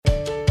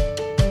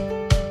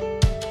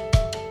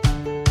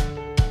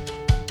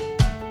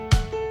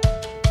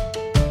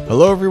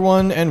Hello,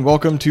 everyone, and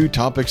welcome to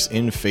Topics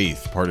in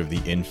Faith, part of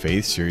the In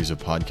Faith series of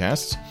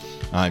podcasts.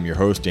 I'm your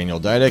host, Daniel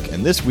Didek,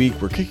 and this week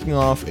we're kicking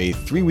off a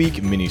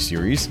 3-week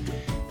mini-series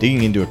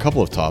digging into a couple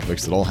of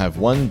topics that all have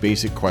one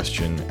basic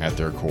question at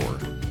their core.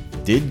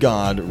 Did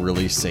God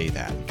really say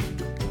that?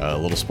 A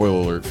little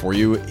spoiler alert for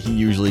you, he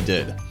usually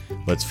did.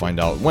 Let's find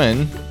out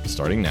when,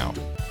 starting now.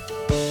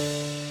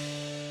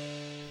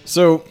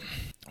 So,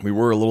 we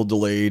were a little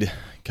delayed,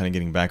 kind of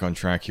getting back on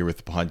track here with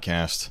the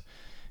podcast.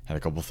 Had a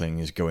couple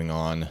things going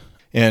on.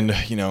 And,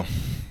 kind of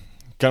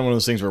one of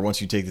those things where once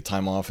you take the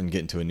time off and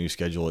get into a new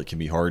schedule, it can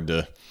be hard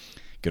to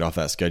get off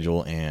that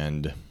schedule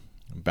and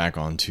back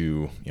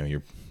onto,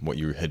 what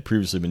you had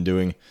previously been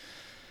doing.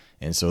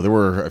 And so there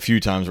were a few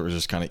times where it was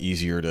just kind of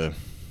easier to,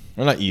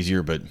 well, not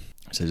easier, but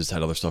I just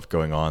had other stuff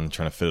going on,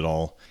 trying to fit it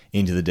all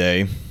into the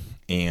day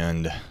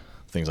and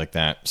things like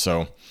that.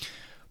 So,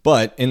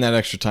 but in that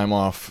extra time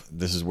off,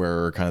 this is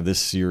where kind of this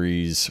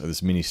series, or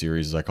this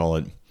mini-series as I call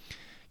it,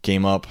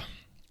 came up.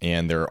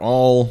 And they're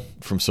all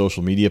from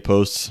social media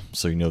posts,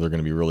 so you know they're going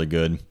to be really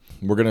good.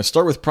 We're going to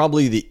start with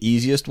probably the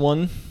easiest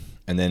one,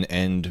 and then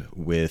end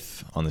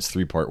with, on this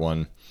 3-part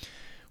one,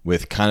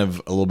 with kind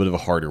of a little bit of a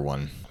harder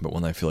one, but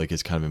one I feel like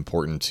is kind of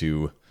important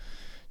to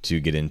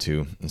get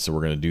into, and so we're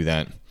going to do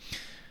that.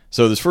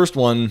 So this first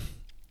one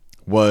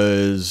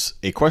was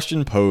a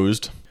question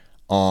posed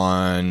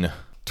on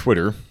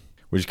Twitter,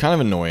 which is kind of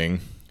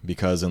annoying,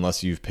 because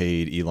unless you've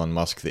paid Elon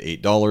Musk the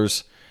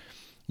 $8,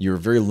 you're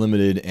very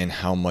limited in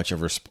how much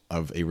of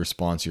a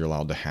response you're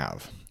allowed to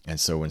have. And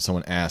so when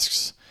someone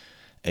asks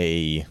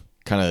a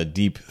kind of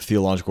deep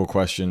theological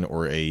question,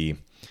 or a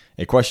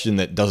question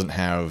that doesn't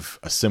have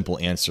a simple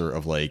answer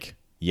of like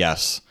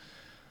yes,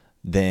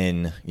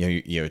 then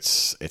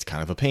it's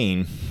kind of a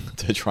pain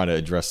to try to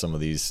address some of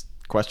these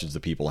questions that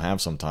people have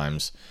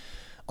sometimes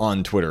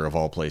on Twitter of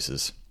all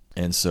places.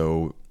 And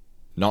so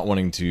not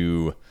wanting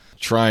to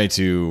try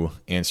to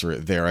answer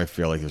it there, I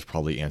feel like there's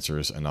probably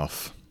answers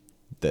enough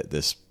that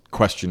this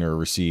questioner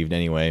received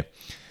anyway.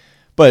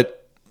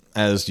 But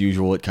as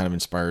usual, it kind of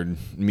inspired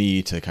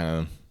me to kind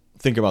of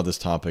think about this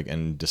topic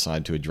and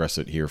decide to address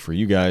it here for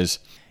you guys.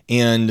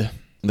 And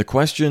the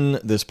question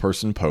this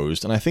person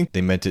posed, and I think they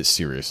meant it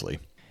seriously,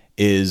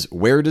 is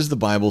where does the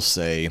Bible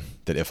say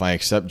that if I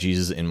accept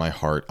Jesus in my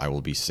heart, I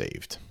will be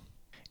saved?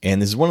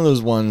 And this is one of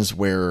those ones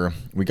where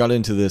we got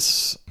into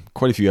this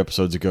quite a few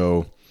episodes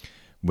ago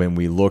when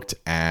we looked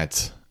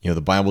at,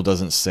 the Bible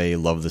doesn't say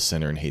love the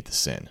sinner and hate the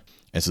sin.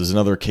 And so there's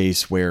another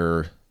case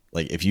where,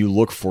 like, if you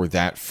look for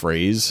that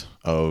phrase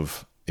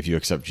of if you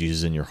accept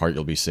Jesus in your heart,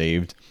 you'll be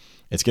saved,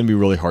 it's going to be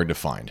really hard to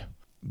find.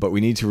 But we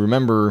need to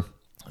remember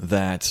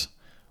that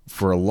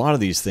for a lot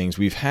of these things,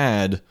 we've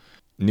had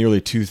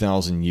nearly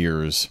 2,000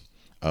 years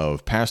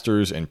of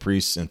pastors and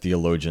priests and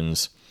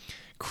theologians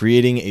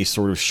creating a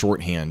sort of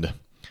shorthand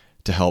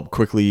to help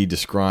quickly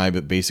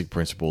describe basic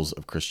principles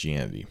of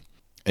Christianity.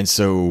 And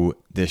so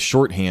this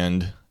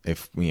shorthand,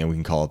 if we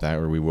can call it that,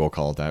 or we will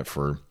call it that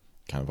for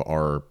kind of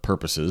our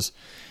purposes,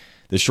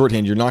 the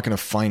shorthand, you're not going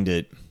to find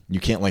it.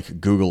 You can't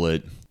like Google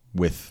it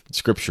with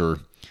scripture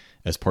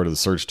as part of the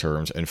search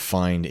terms and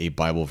find a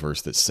Bible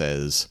verse that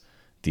says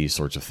these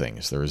sorts of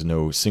things. There is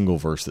no single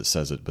verse that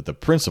says it, but the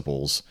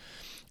principles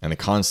and the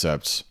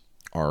concepts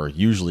are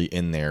usually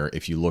in there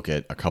if you look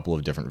at a couple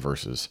of different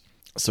verses.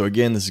 So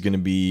again, this is going to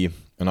be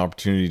an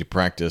opportunity to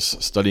practice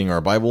studying our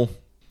Bible,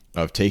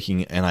 of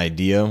taking an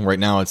idea. Right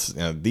now,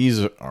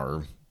 these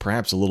are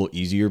perhaps a little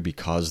easier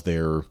because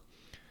they're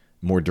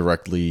more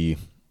directly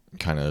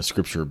kind of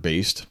scripture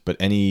based, but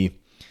any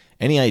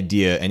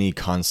idea, any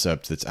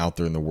concept that's out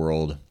there in the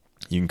world,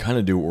 you can kind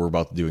of do what we're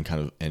about to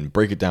do and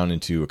break it down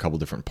into a couple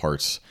different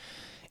parts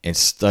and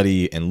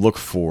study and look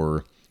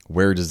for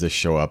where does this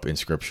show up in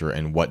scripture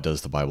and what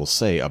does the Bible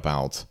say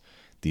about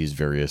these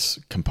various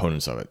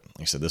components of it.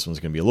 Like I said, this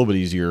one's going to be a little bit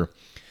easier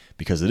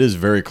because it is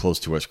very close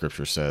to what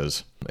scripture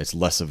says. It's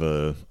less of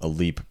a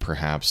leap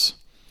perhaps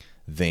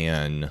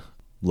than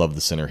love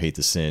the sinner, hate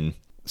the sin.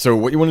 So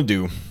what you want to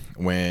do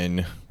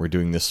when we're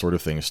doing this sort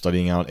of thing is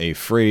studying out a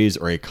phrase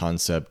or a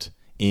concept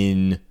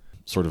in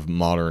sort of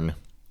modern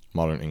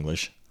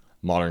English,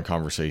 modern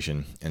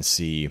conversation, and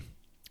see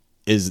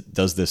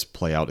does this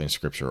play out in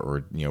scripture, or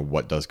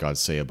what does God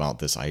say about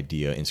this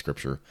idea in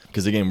scripture?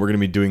 Because again, we're going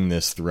to be doing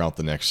this throughout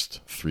the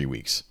next 3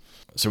 weeks.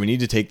 So we need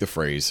to take the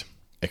phrase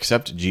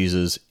accept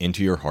Jesus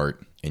into your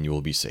heart and you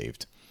will be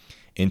saved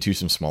into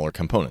some smaller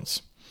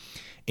components.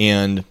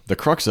 And the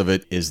crux of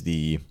it is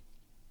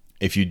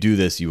if you do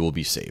this, you will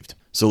be saved.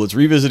 So let's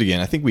revisit again.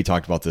 I think we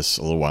talked about this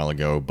a little while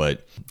ago,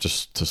 but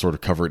just to sort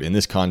of cover it in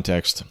this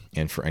context,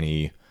 and for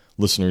any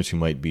listeners who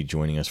might be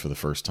joining us for the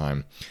first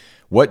time,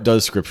 what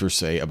does Scripture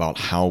say about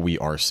how we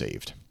are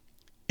saved?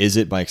 Is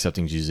it by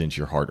accepting Jesus into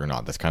your heart or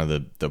not? That's kind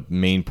of the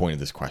main point of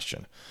this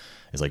question.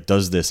 Is like,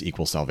 does this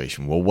equal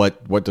salvation? Well,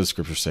 what does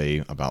Scripture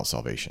say about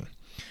salvation?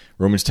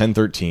 Romans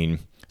 10:13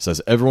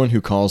 says, everyone who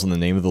calls on the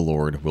name of the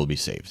Lord will be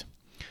saved.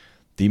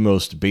 The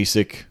most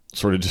basic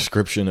sort of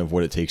description of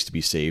what it takes to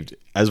be saved.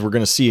 As we're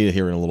going to see it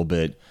here in a little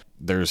bit,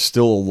 there's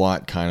still a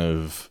lot kind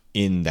of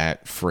in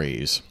that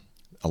phrase,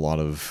 a lot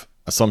of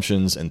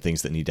assumptions and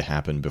things that need to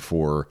happen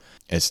before.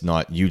 It's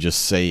not you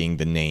just saying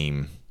the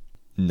name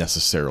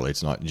necessarily.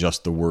 It's not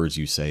just the words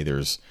you say.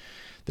 There's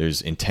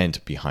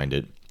intent behind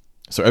it.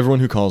 So everyone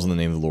who calls on the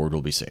name of the Lord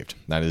will be saved.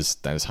 That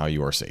is how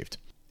you are saved.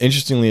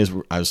 Interestingly, as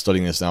I was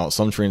studying this out,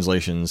 some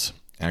translations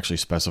actually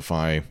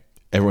specify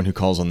everyone who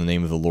calls on the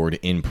name of the Lord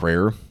in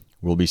prayer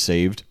will be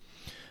saved.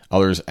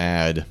 Others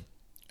add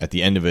at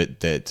the end of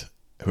it that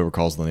whoever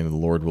calls on the name of the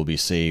Lord will be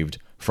saved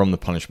from the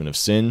punishment of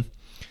sin,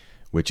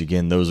 which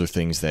again, those are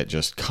things that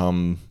just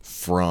come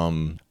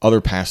from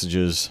other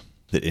passages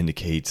that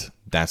indicate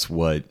that's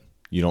what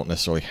you don't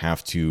necessarily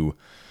have to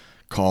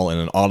call in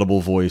an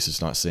audible voice.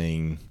 It's not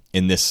saying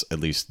in this, at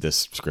least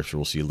this scripture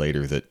we'll see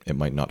later, that it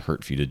might not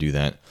hurt for you to do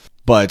that.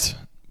 But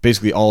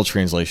basically all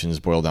translations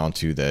boil down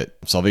to that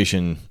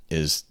salvation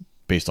is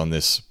based on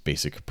this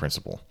basic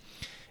principle.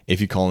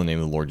 If you call on the name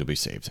of the Lord, you'll be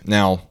saved.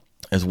 Now,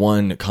 as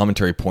one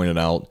commentary pointed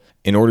out,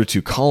 in order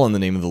to call on the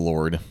name of the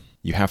Lord,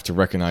 you have to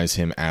recognize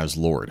him as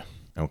Lord.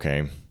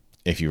 Okay?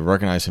 If you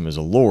recognize him as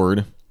a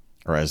Lord,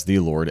 or as the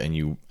Lord, and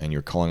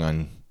you're calling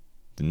on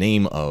the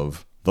name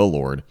of the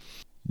Lord,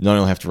 you not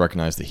only have to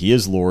recognize that he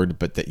is Lord,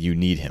 but that you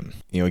need him.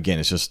 Again,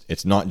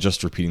 it's not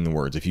just repeating the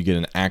words. If you get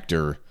an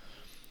actor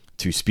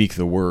to speak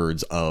the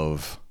words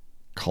of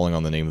calling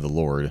on the name of the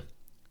Lord,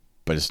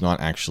 but it's not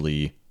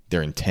actually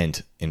their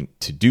intent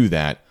to do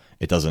that,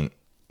 it doesn't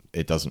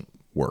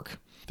work.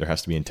 There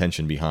has to be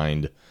intention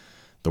behind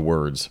the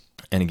words.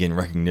 And again,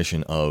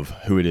 recognition of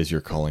who it is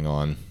you're calling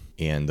on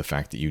and the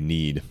fact that you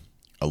need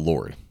a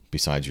Lord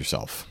besides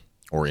yourself,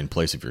 or in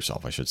place of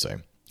yourself, I should say.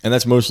 And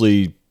that's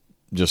mostly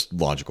just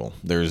logical.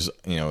 There's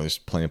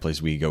plenty of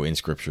places we go in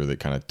Scripture that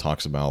kind of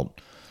talks about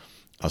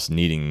us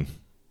needing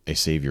a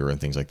Savior and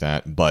things like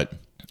that. But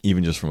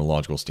even just from a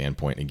logical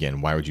standpoint,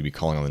 again, why would you be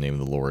calling on the name of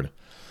the Lord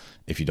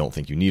if you don't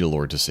think you need a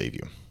Lord to save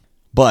you?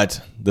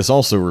 But this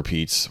also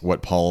repeats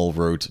what Paul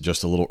wrote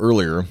just a little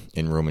earlier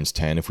in Romans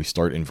 10. If we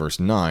start in verse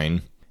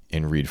 9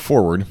 and read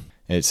forward,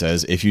 it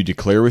says, "If you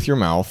declare with your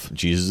mouth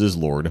Jesus is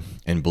Lord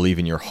and believe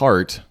in your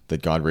heart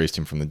that God raised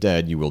him from the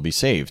dead, you will be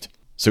saved."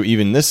 So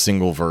even this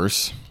single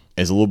verse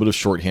is a little bit of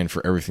shorthand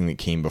for everything that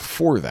came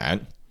before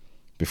that,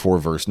 before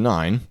verse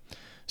 9.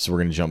 So we're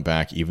going to jump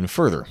back even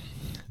further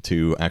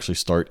to actually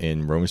start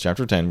in Romans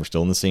chapter 10. We're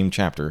still in the same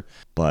chapter,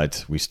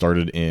 but we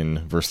started in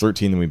verse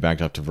 13, then we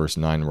backed up to verse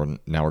 9.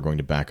 Now we're going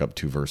to back up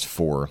to verse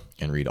 4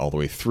 and read all the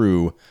way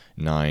through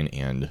 9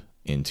 and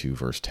into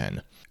verse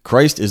 10.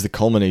 "Christ is the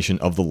culmination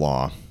of the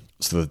law,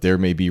 so that there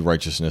may be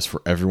righteousness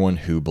for everyone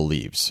who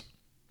believes."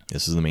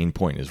 This is the main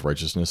point, is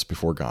righteousness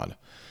before God.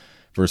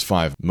 Verse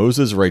 5,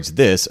 "Moses writes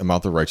this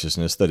about the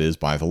righteousness that is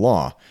by the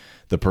law.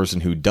 The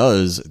person who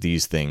does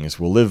these things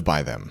will live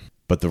by them.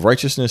 But the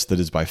righteousness that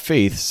is by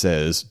faith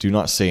says, do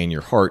not say in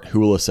your heart, who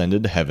will ascend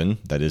into heaven,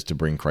 that is to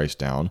bring Christ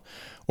down,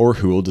 or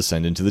who will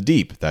descend into the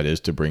deep, that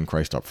is to bring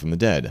Christ up from the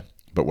dead.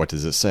 But what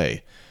does it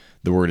say?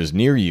 The word is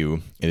near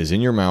you, it is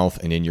in your mouth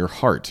and in your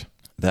heart.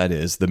 That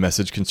is the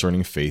message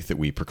concerning faith that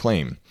we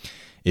proclaim.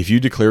 If you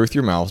declare with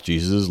your mouth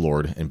Jesus is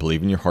Lord, and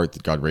believe in your heart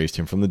that God raised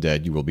him from the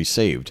dead, you will be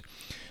saved.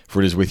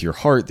 For it is with your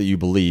heart that you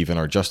believe and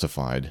are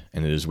justified,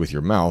 and it is with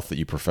your mouth that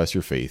you profess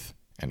your faith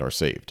and are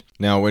saved."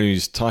 Now, when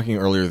he's talking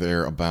earlier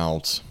there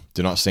about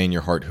do not say in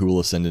your heart who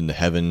will ascend into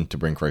heaven to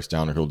bring Christ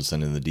down, or who will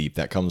descend into the deep,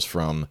 that comes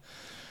from,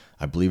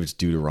 I believe it's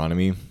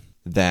Deuteronomy,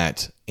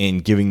 that in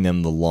giving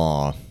them the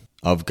law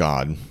of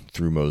God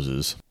through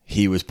Moses,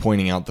 he was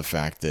pointing out the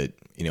fact that,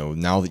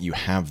 now that you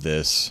have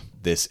this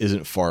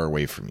isn't far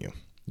away from you.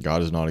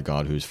 God is not a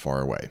God who's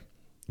far away.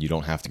 You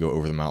don't have to go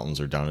over the mountains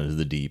or down into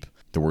the deep.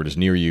 The word is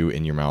near you,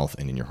 in your mouth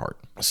and in your heart.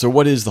 So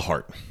what is the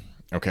heart?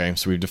 Okay,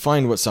 so we've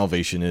defined what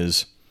salvation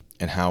is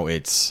and how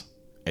it's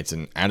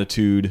an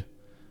attitude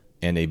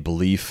and a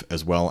belief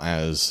as well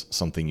as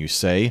something you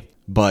say.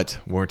 But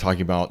when we're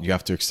talking about you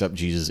have to accept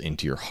Jesus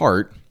into your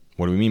heart,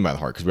 what do we mean by the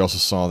heart? Because we also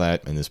saw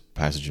that in this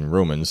passage in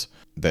Romans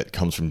that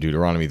comes from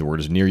Deuteronomy. The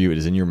word is near you, it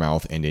is in your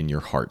mouth and in your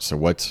heart. So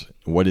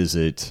what is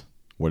it?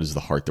 What is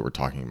the heart that we're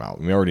talking about?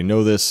 We already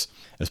know this,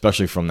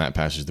 especially from that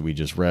passage that we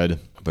just read,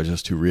 but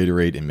just to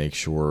reiterate and make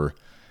sure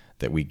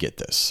that we get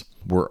this.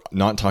 We're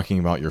not talking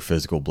about your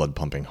physical blood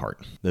pumping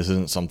heart. This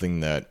isn't something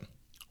that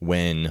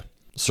when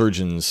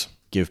surgeons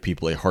give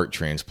people a heart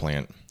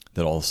transplant,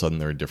 that all of a sudden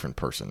they're a different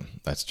person.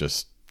 It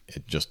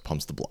just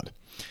pumps the blood.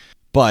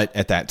 But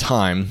at that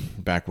time,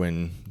 back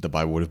when the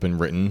Bible would have been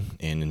written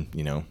and,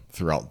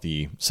 throughout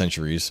the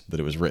centuries that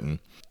it was written,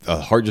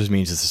 the heart just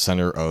means it's the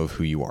center of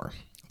who you are,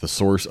 the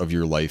source of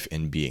your life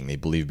and being. They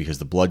believe because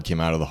the blood came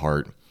out of the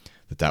heart,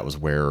 that was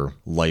where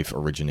life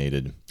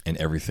originated and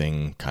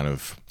everything kind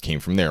of came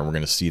from there. We're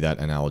going to see that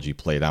analogy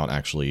played out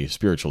actually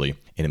spiritually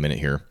in a minute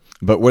here.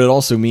 But what it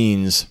also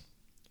means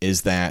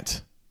is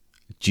that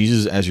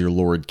Jesus as your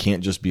Lord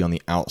can't just be on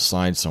the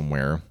outside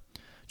somewhere,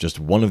 just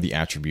one of the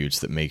attributes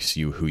that makes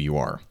you who you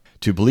are.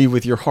 To believe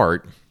with your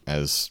heart,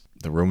 as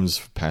the Romans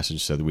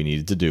passage said we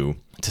needed to do,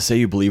 to say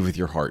you believe with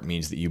your heart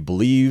means that you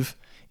believe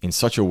in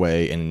such a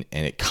way and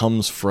it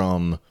comes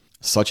from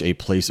such a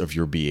place of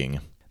your being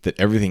that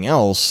everything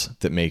else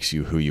that makes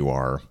you who you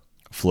are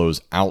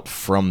flows out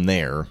from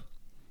there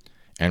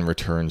and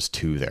returns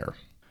to there.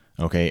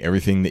 Okay,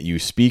 everything that you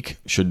speak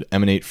should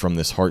emanate from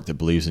this heart that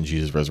believes in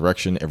Jesus'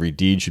 resurrection. Every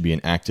deed should be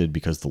enacted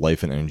because the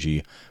life and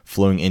energy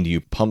flowing into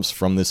you pumps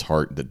from this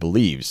heart that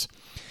believes.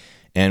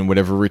 And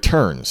whatever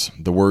returns,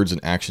 the words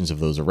and actions of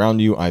those around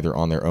you, either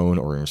on their own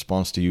or in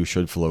response to you,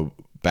 should flow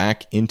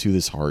back into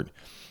this heart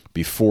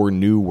before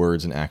new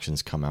words and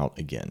actions come out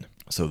again.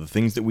 So the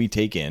things that we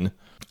take in,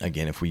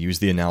 again, if we use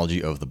the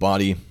analogy of the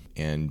body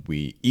and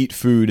we eat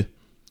food,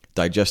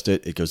 digest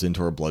it, it goes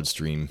into our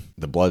bloodstream.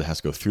 The blood has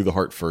to go through the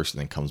heart first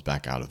and then comes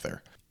back out of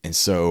there. And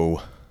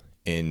so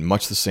in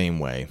much the same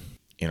way,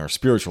 in our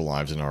spiritual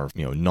lives, in our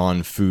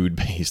non-food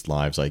based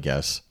lives, I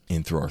guess,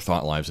 and through our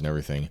thought lives and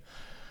everything,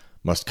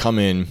 must come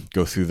in,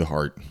 go through the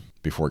heart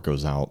before it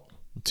goes out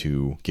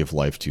to give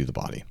life to the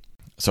body.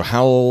 So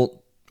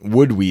how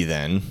would we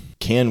then,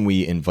 can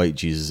we invite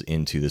Jesus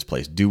into this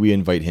place? Do we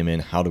invite him in?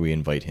 How do we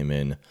invite him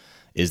in?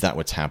 Is that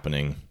what's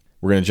happening?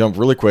 We're going to jump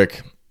really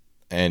quick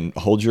and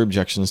hold your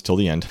objections till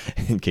the end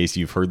in case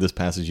you've heard this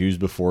passage used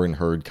before and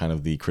heard kind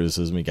of the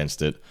criticism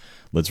against it.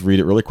 Let's read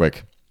it really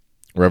quick.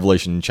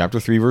 Revelation chapter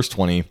 3, verse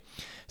 20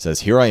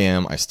 says, "Here I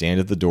am, I stand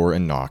at the door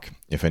and knock.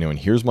 If anyone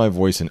hears my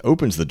voice and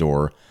opens the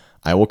door,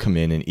 I will come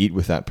in and eat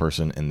with that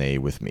person and they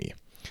with me."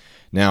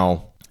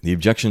 Now, the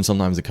objection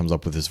sometimes that comes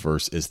up with this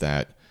verse is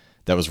that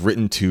was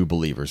written to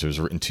believers. It was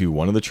written to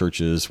one of the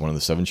churches, one of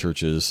the 7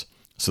 churches.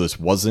 So this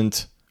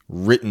wasn't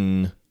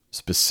written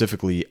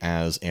specifically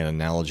as an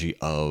analogy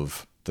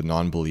of the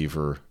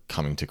non-believer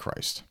coming to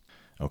Christ.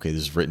 Okay,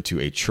 this is written to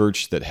a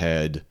church that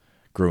had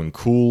grown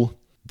cool,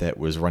 that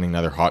was running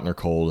neither hot nor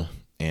cold.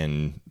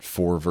 And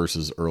 4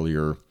 verses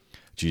earlier,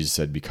 Jesus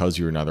said, "Because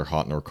you are neither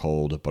hot nor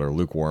cold, but are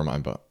lukewarm,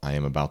 I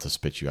am about to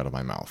spit you out of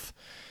my mouth."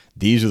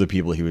 These are the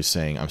people he was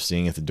saying, "I'm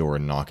standing at the door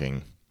and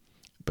knocking,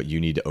 but you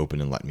need to open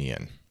and let me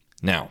in."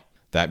 Now,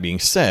 that being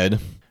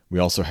said, we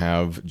also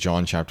have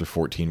John chapter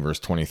 14, verse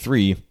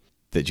 23,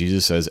 that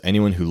Jesus says,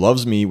 "Anyone who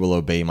loves me will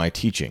obey my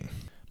teaching.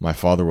 My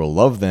Father will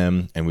love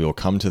them, and we will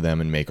come to them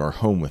and make our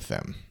home with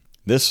them."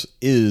 This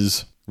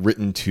is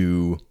written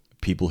to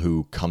people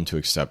who come to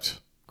accept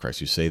Christ,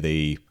 who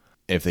say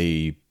if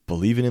they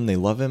believe in him, they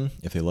love him.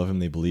 If they love him,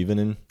 they believe in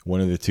him.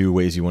 One of the 2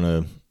 ways you want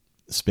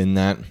to spin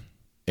that.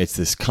 It's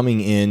this coming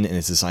in, and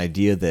it's this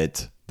idea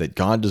that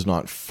God does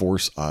not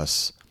force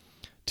us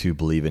to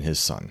believe in his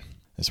son.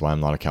 That's why I'm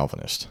not a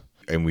Calvinist.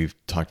 And we've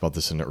talked about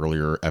this in an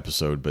earlier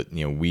episode, but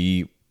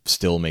we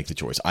still make the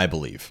choice. I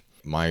believe.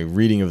 My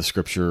reading of the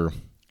scripture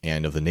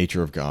and of the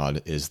nature of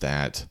God is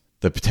that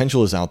the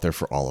potential is out there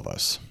for all of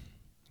us.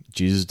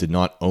 Jesus did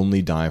not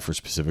only die for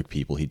specific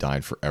people, he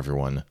died for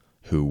everyone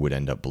who would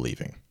end up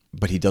believing.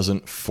 But he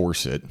doesn't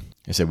force it.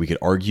 I said we could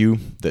argue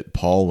that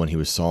Paul, when he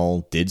was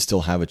Saul, did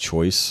still have a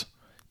choice,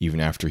 even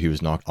after he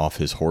was knocked off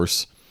his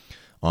horse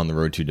on the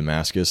road to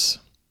Damascus.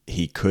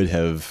 He could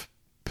have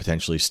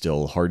potentially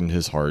still hardened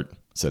his heart,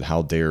 said,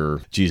 "How dare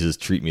Jesus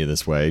treat me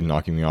this way,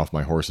 knocking me off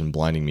my horse and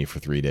blinding me for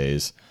 3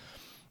 days,"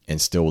 and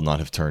still would not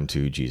have turned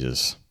to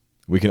Jesus.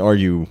 We can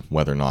argue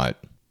whether or not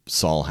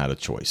Saul had a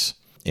choice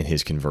in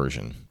his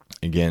conversion.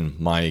 Again,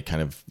 my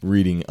kind of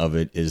reading of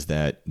it is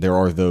that there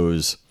are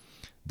those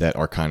that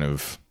are kind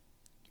of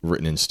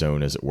written in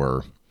stone, as it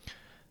were,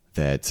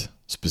 that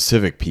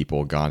specific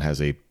people, God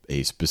has a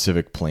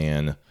specific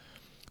plan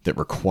that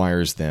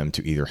requires them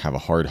to either have a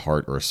hard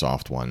heart or a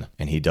soft one,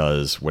 and he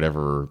does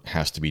whatever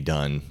has to be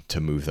done to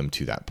move them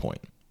to that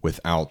point,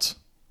 without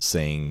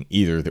saying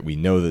either that we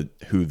know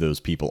who those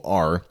people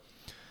are,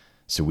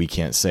 so we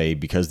can't say,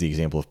 because the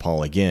example of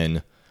Paul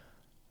again,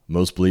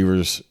 most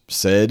believers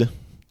said,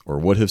 or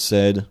would have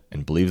said,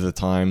 and believed at the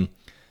time,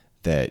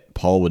 that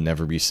Paul would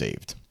never be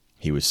saved.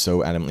 He was so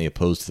adamantly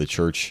opposed to the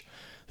church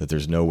that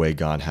there's no way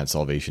God had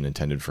salvation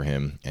intended for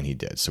him, and he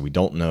did. So we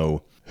don't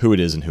know who it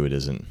is and who it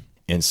isn't.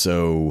 And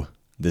so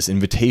this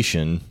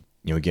invitation,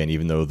 again,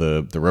 even though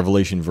the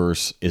Revelation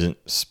verse isn't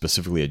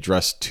specifically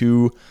addressed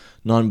to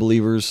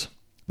non-believers,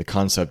 the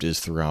concept is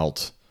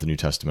throughout the New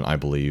Testament, I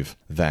believe,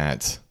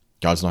 that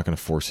God's not going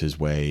to force his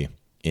way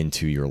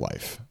into your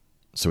life.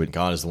 So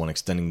God is the one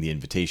extending the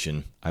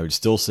invitation. I would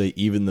still say,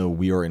 even though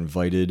we are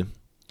invited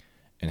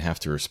and have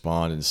to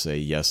respond and say,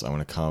 "Yes, I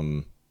want to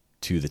come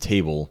to the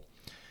table,"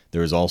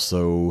 there is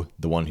also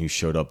the one who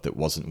showed up that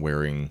wasn't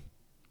wearing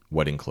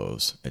wedding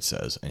clothes, it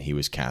says, and he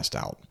was cast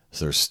out.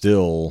 So there's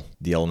still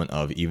the element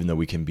of, even though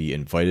we can be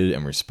invited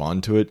and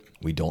respond to it,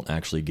 we don't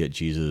actually get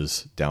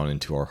Jesus down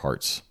into our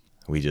hearts.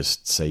 We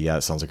just say, "Yeah,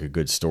 it sounds like a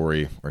good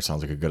story," or "It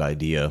sounds like a good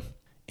idea,"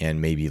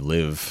 and maybe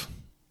live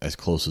as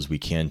close as we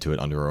can to it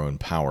under our own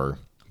power,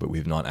 but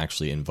we've not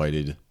actually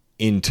invited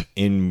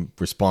in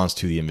response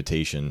to the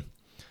invitation,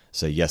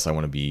 say, "Yes, I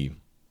want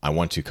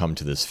to come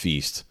to this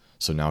feast,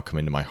 so now come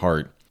into my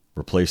heart."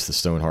 Replace the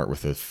stone heart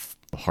with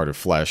a heart of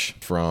flesh,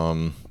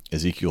 from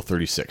Ezekiel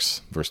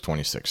 36, verse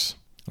 26.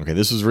 Okay,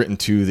 this was written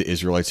to the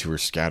Israelites who were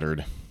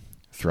scattered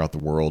throughout the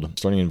world.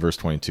 Starting in verse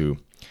 22,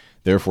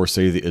 Therefore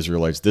say to the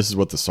Israelites, this is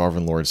what the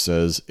sovereign Lord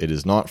says. It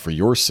is not for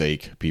your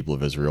sake, people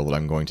of Israel, that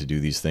I'm going to do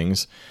these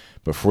things,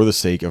 but for the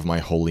sake of my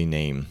holy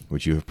name,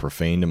 which you have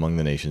profaned among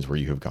the nations where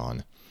you have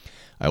gone.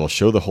 I will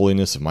show the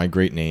holiness of my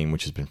great name,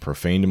 which has been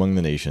profaned among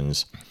the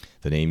nations,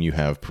 the name you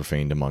have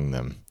profaned among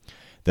them.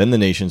 Then the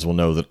nations will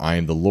know that I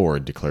am the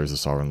Lord, declares the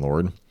sovereign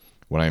Lord,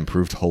 when I am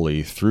proved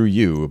holy through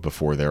you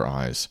before their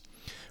eyes.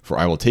 For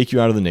I will take you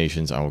out of the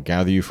nations, I will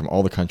gather you from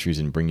all the countries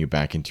and bring you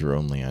back into your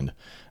own land.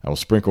 I will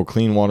sprinkle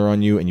clean water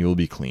on you, and you will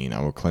be clean.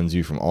 I will cleanse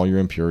you from all your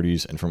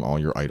impurities and from all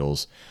your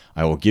idols.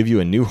 I will give you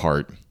a new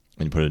heart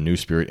and put a new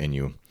spirit in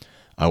you.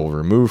 I will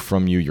remove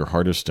from you your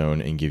heart of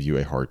stone and give you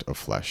a heart of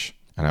flesh.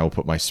 And I will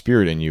put my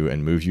spirit in you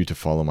and move you to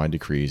follow my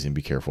decrees and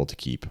be careful to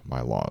keep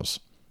my laws.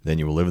 Then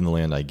you will live in the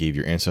land I gave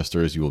your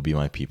ancestors. You will be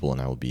my people,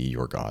 and I will be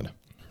your God.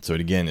 So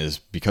it again is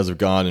because of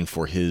God and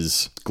for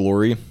his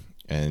glory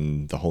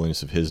and the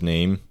holiness of his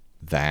name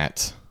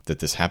that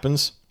this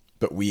happens.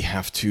 But we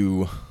have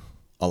to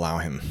allow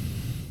him.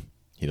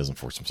 He doesn't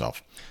force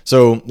himself.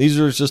 So these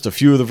are just a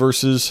few of the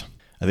verses.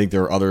 I think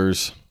there are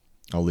others.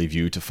 I'll leave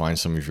you to find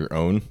some of your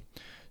own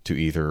to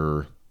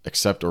either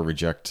accept or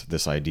reject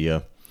this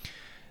idea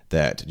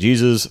that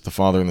Jesus, the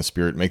Father, and the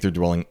Spirit make their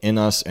dwelling in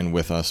us and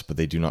with us, but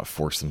they do not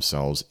force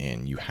themselves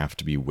in. You have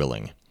to be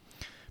willing,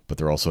 but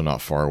they're also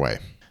not far away.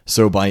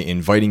 So by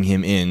inviting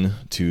him in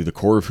to the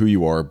core of who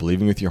you are,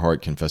 believing with your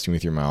heart, confessing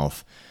with your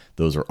mouth,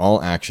 those are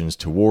all actions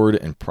toward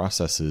and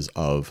processes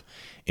of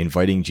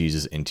inviting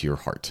Jesus into your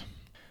heart.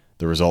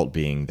 The result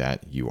being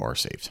that you are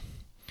saved.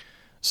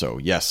 So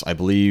yes, I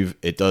believe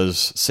it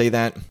does say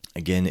that.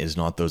 Again, it is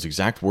not those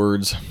exact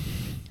words,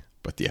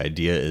 but the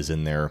idea is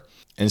in there.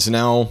 And so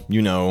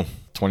now,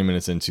 20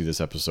 minutes into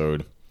this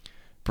episode,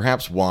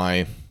 perhaps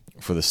why,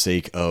 for the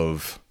sake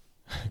of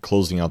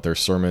closing out their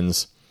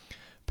sermons,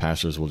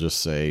 pastors will just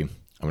say, I'm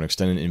going to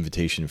extend an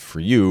invitation for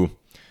you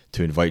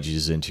to invite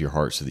Jesus into your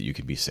heart so that you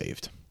can be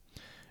saved.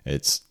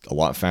 It's a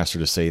lot faster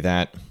to say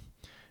that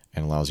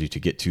and allows you to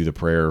get to the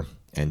prayer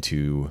and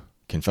to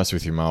confess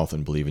with your mouth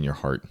and believe in your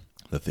heart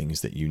the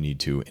things that you need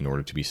to in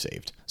order to be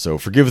saved. So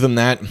forgive them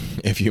that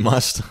if you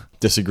must.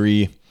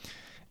 Disagree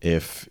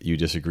if you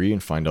disagree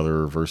and find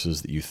other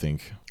verses that you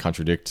think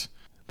contradict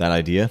that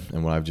idea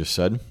and what I've just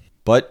said.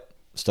 But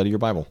study your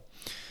Bible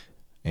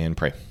and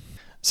pray.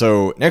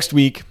 So next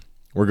week,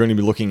 we're going to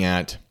be looking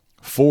at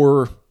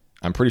 4,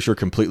 I'm pretty sure,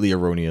 completely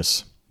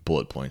erroneous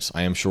bullet points.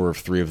 I am sure of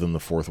 3 of them. The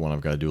 4th one,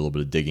 I've got to do a little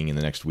bit of digging in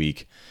the next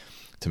week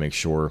to make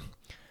sure.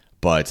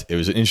 But it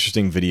was an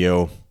interesting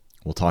video.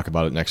 We'll talk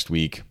about it next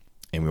week,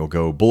 and we'll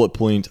go bullet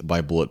point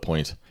by bullet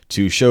point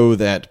to show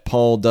that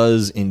Paul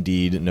does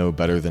indeed know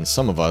better than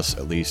some of us,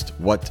 at least,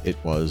 what it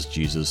was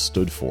Jesus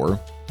stood for,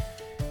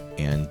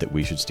 and that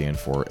we should stand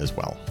for as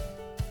well.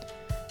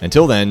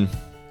 Until then,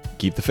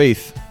 keep the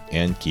faith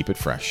and keep it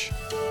fresh.